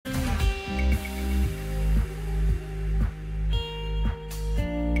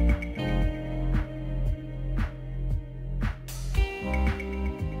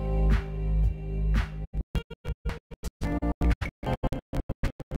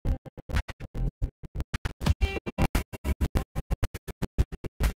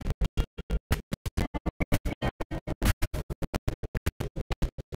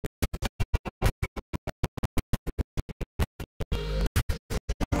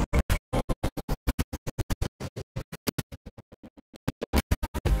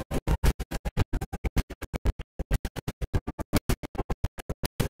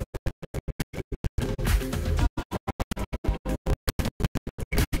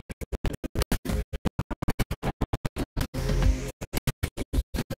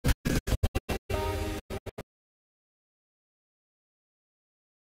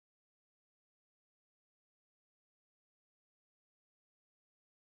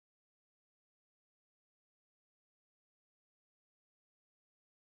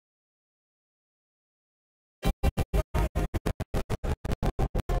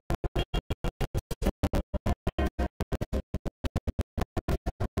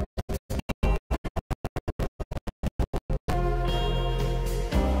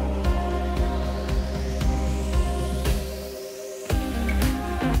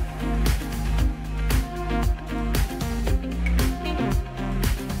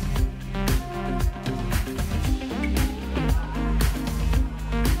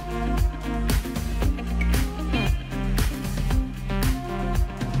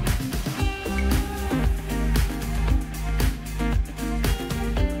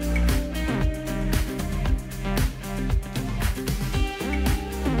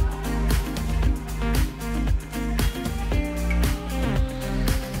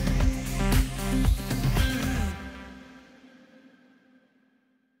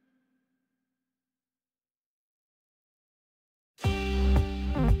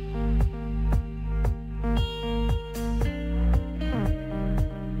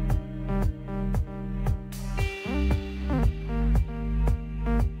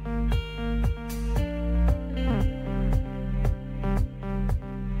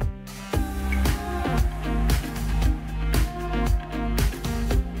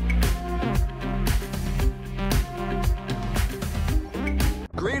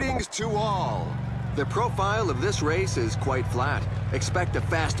To all. The profile of this race is quite flat. Expect a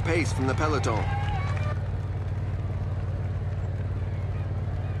fast pace from the peloton.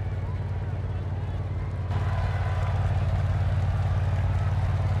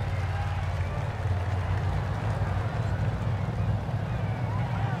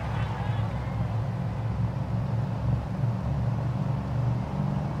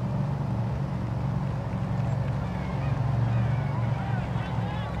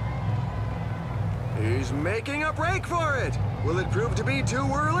 He's making a break for it. Will it prove to be too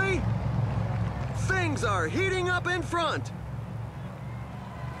early? Things are heating up in front.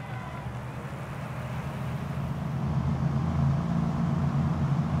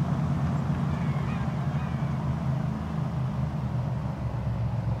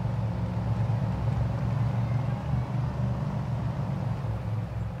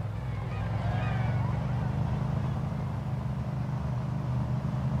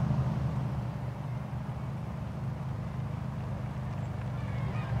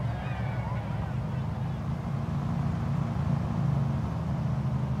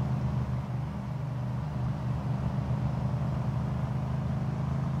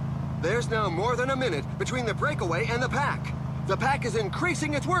 There's now more than a minute between the breakaway and the pack. The pack is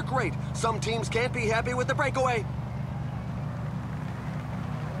increasing its work rate. Some teams can't be happy with the breakaway.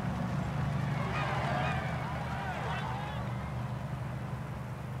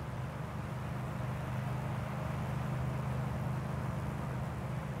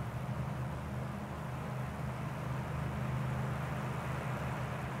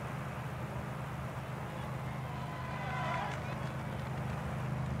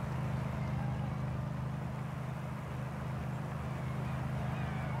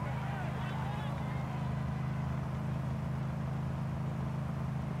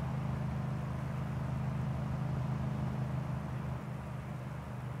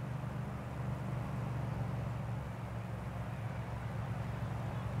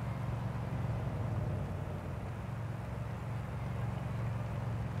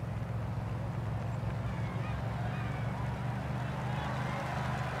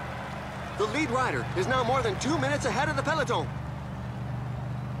 The lead rider is now more than 2 minutes ahead of the peloton.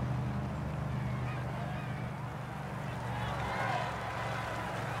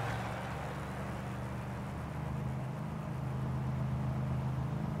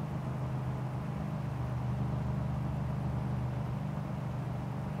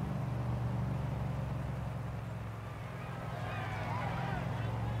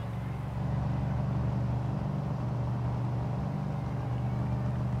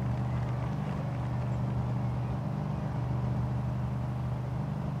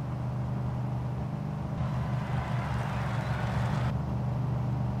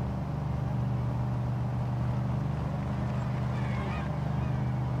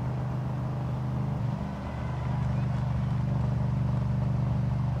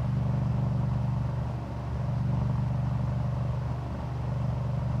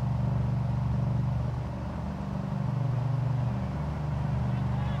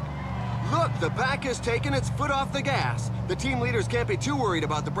 Look, the pack has taken its foot off the gas. The team leaders can't be too worried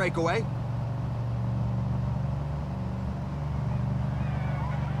about the breakaway.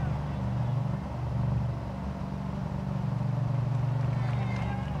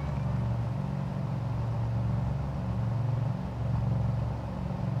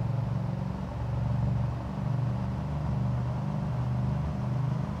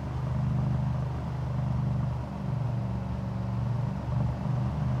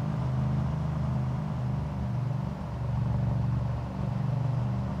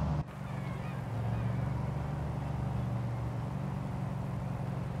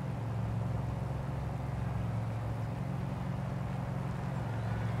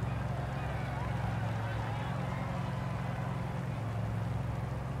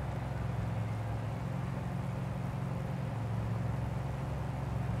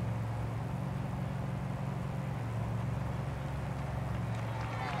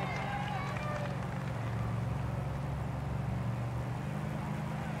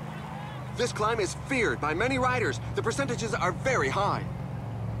 This climb is feared by many riders. The percentages are very high.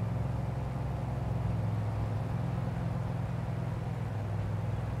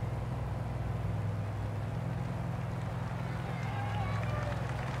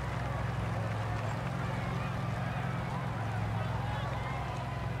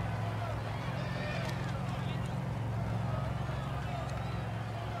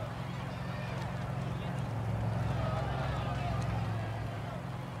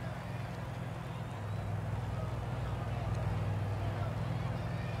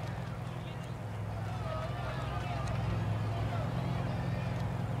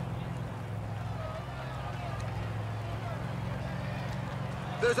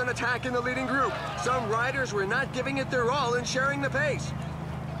 There's an attack in the leading group. Some riders were not giving it their all in sharing the pace.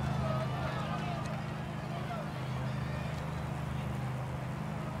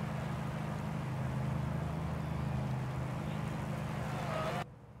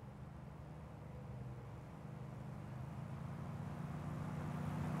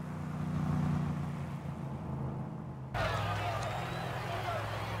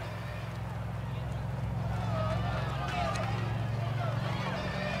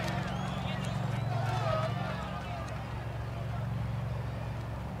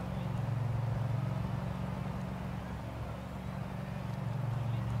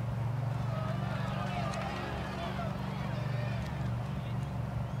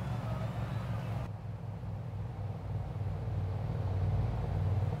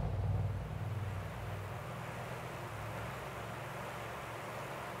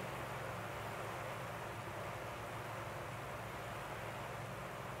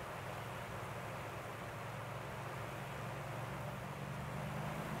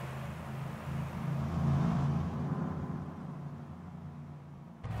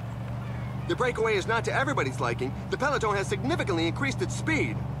 The breakaway is not to everybody's liking. The peloton has significantly increased its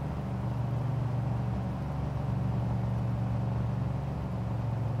speed.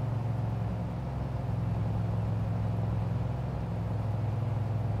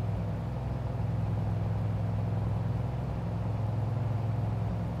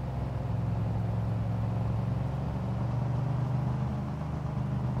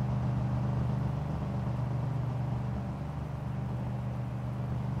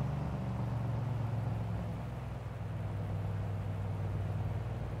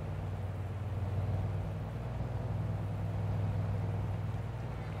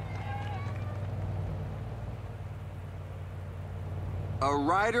 A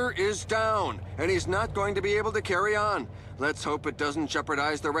rider is down, and he's not going to be able to carry on. Let's hope it doesn't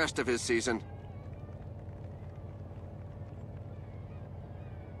jeopardize the rest of his season.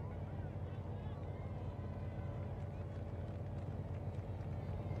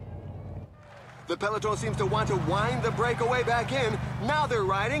 The peloton seems to want to wind the breakaway back in. Now they're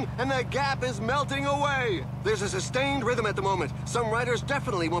riding, and the gap is melting away. There's a sustained rhythm at the moment. Some riders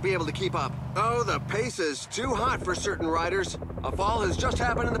definitely won't be able to keep up. Oh, the pace is too hot for certain riders. A fall has just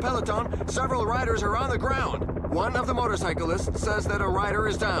happened in the peloton. Several riders are on the ground. One of the motorcyclists says that a rider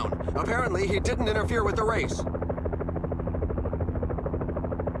is down. Apparently, he didn't interfere with the race.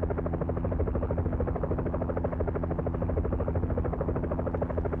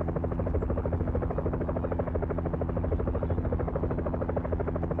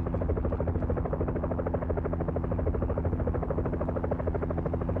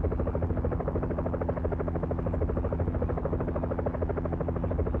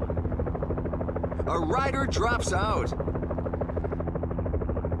 A rider drops out.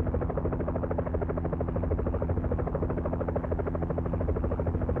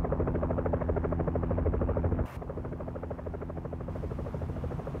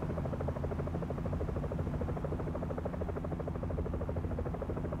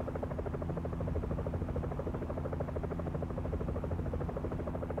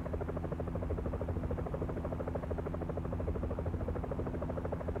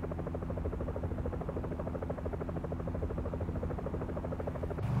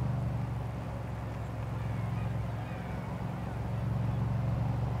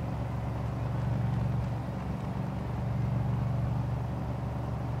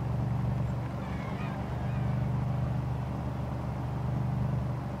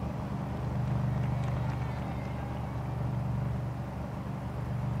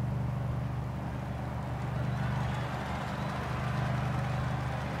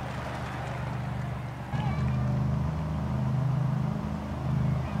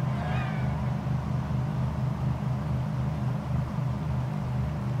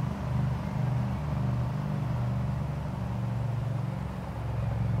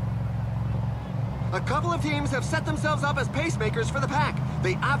 A couple of teams have set themselves up as pacemakers for the pack.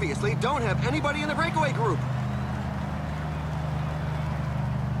 They obviously don't have anybody in the breakaway group.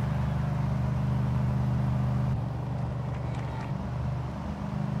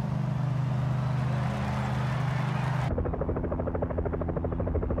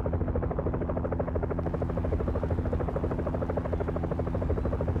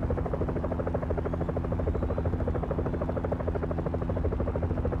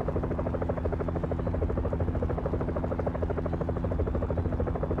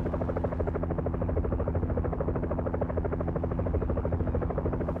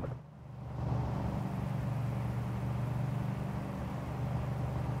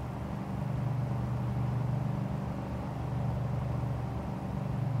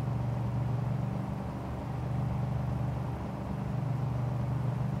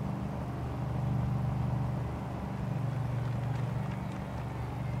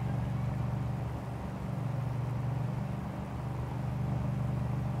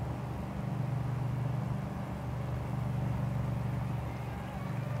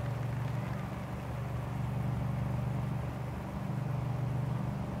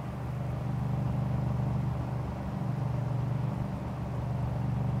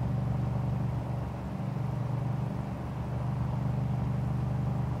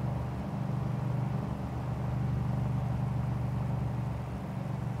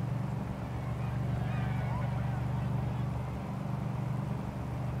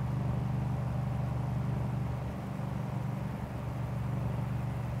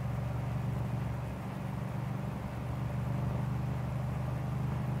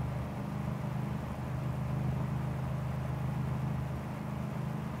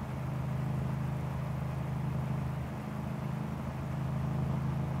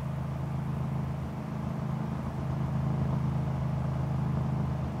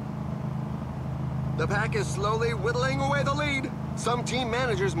 The pack is slowly whittling away the lead. Some team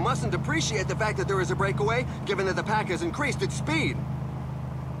managers mustn't appreciate the fact that there is a breakaway, given that the pack has increased its speed.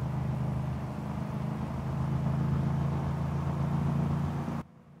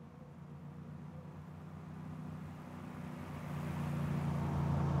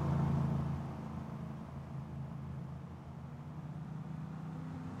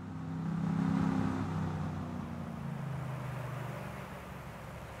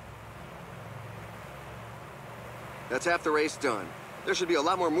 That's half the race done. There should be a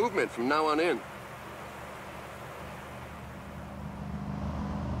lot more movement from now on in.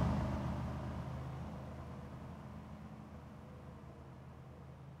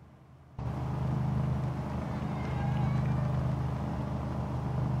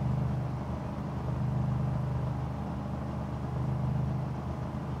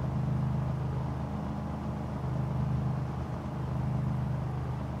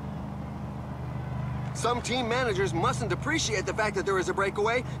 Some team managers mustn't appreciate the fact that there is a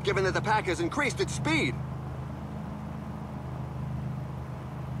breakaway, given that the pack has increased its speed.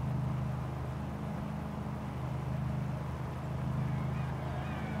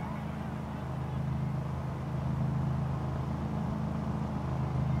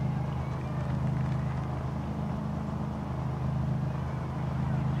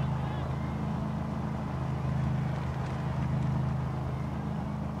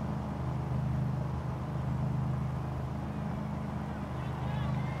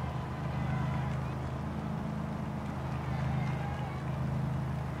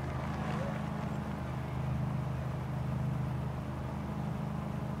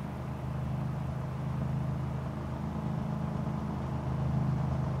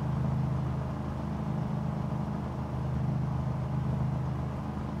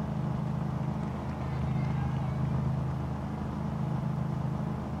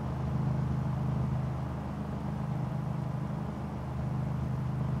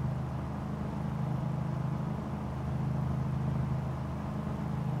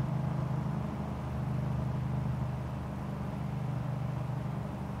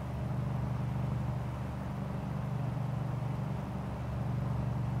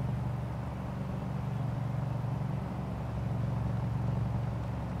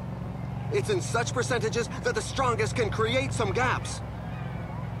 It's in such percentages that the strongest can create some gaps.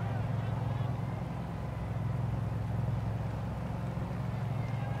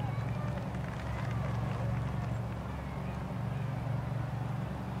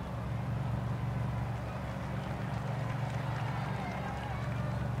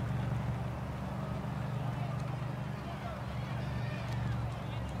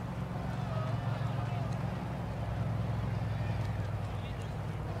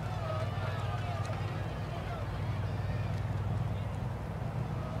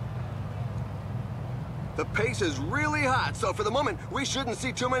 The pace is really hot, so for the moment, we shouldn't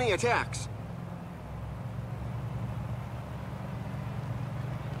see too many attacks.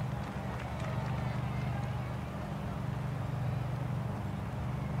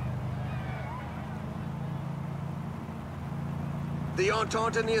 The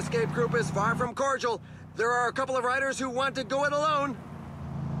entente in the escape group is far from cordial. There are a couple of riders who want to go it alone.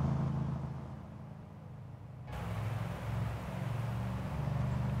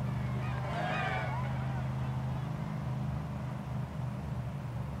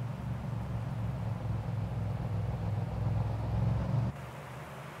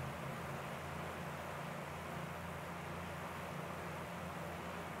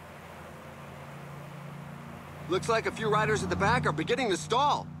 Looks like a few riders at the back are beginning to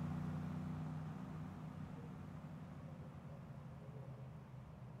stall.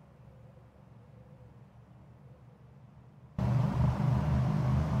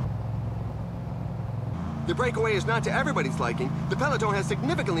 The breakaway is not to everybody's liking. The peloton has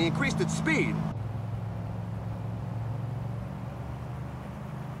significantly increased its speed.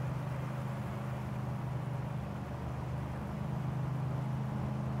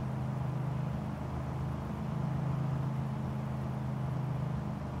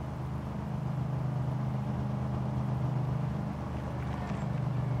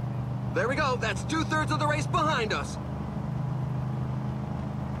 There we go. That's 2/3 of the race behind us.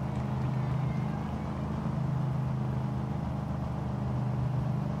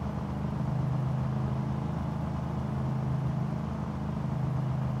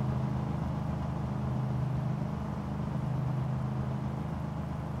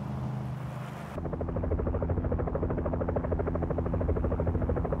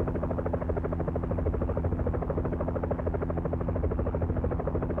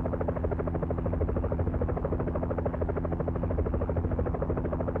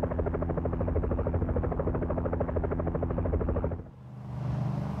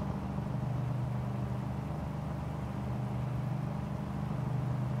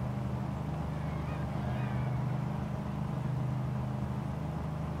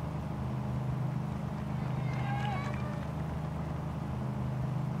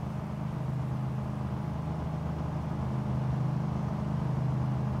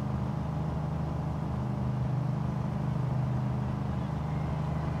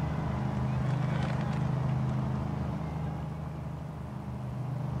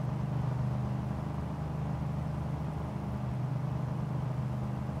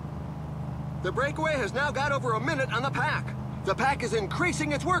 The breakaway has now got over a minute on the pack. The pack is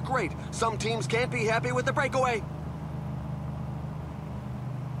increasing its work rate. Some teams can't be happy with the breakaway.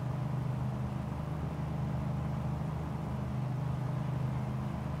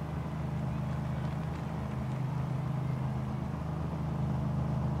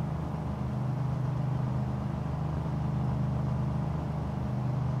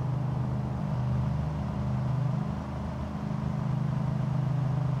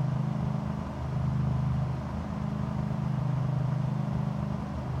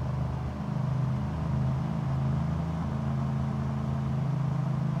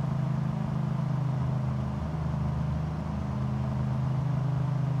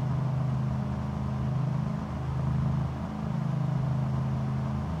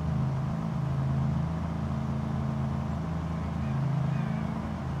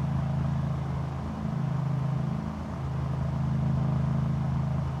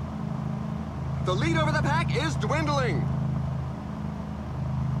 The lead over the pack is dwindling.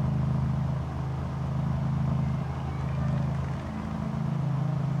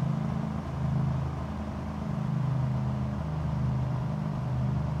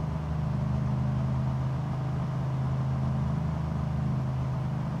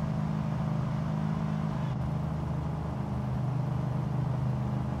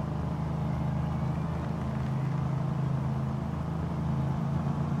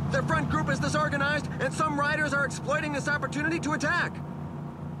 Their front group is disorganized, and some riders are exploiting this opportunity to attack.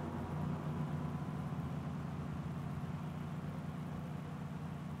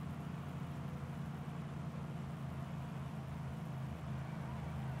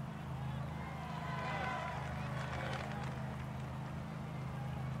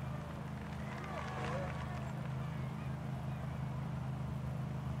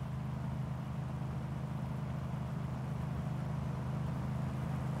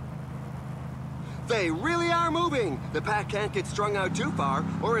 They really are moving. The pack can't get strung out too far,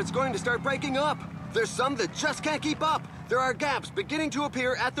 or it's going to start breaking up. There's some that just can't keep up. There are gaps beginning to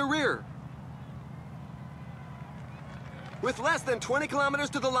appear at the rear. With less than 20 kilometers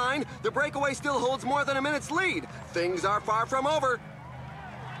to the line, the breakaway still holds more than a minute's lead. Things are far from over.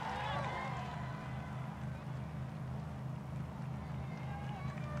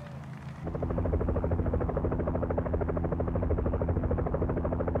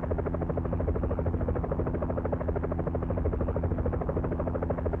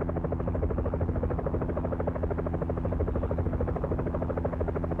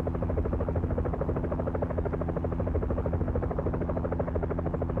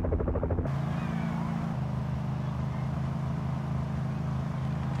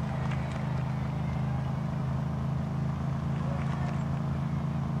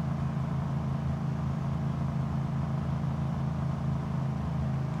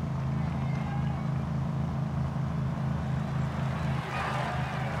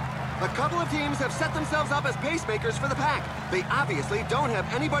 A couple of teams have set themselves up as pacemakers for the pack. They obviously don't have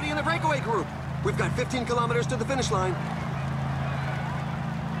anybody in the breakaway group. We've got 15 kilometers to the finish line.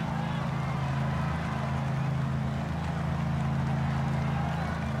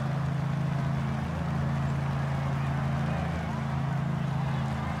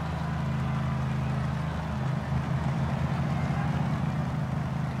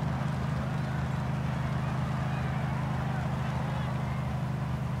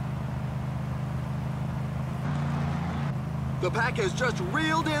 The pack has just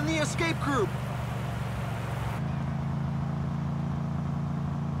reeled in the escape group.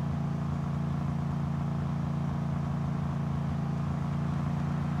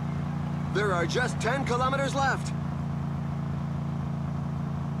 There are just 10 kilometers left.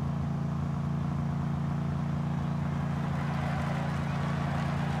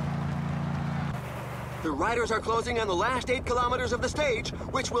 The riders are closing on the last 8 kilometers of the stage,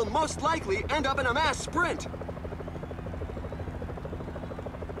 which will most likely end up in a mass sprint.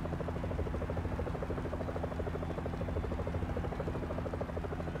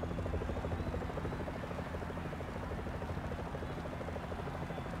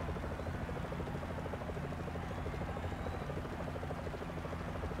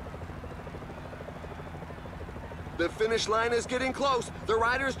 The finish line is getting close. The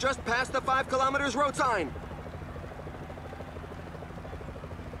riders just passed the 5 kilometers road sign.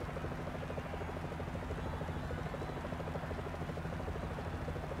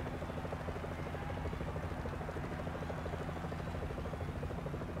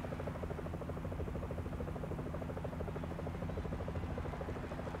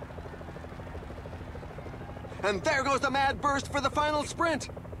 And there goes the mad burst for the final sprint.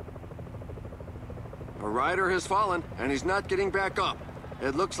 A rider has fallen, and he's not getting back up.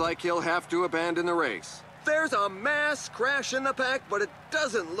 It looks like he'll have to abandon the race. There's a mass crash in the pack, but it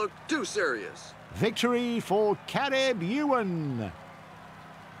doesn't look too serious. Victory for Caleb Ewan.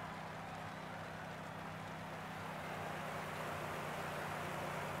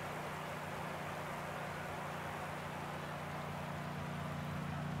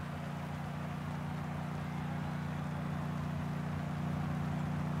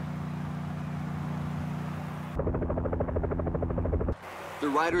 The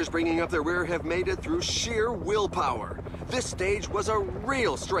riders bringing up the rear have made it through sheer willpower. This stage was a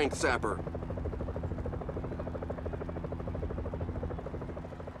real strength sapper.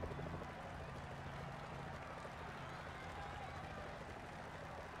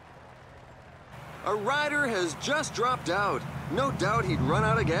 A rider has just dropped out. No doubt he'd run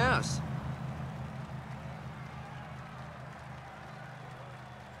out of gas.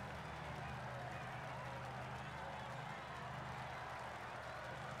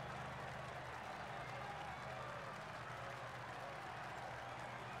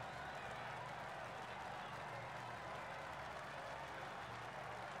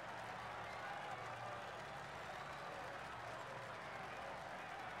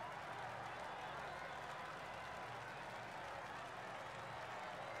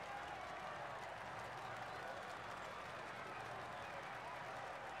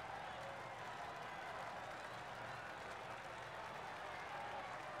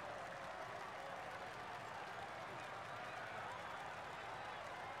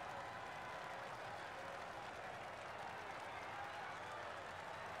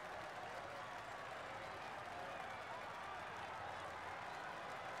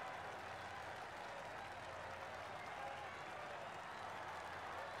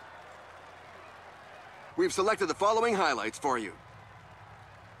 We've selected the following highlights for you.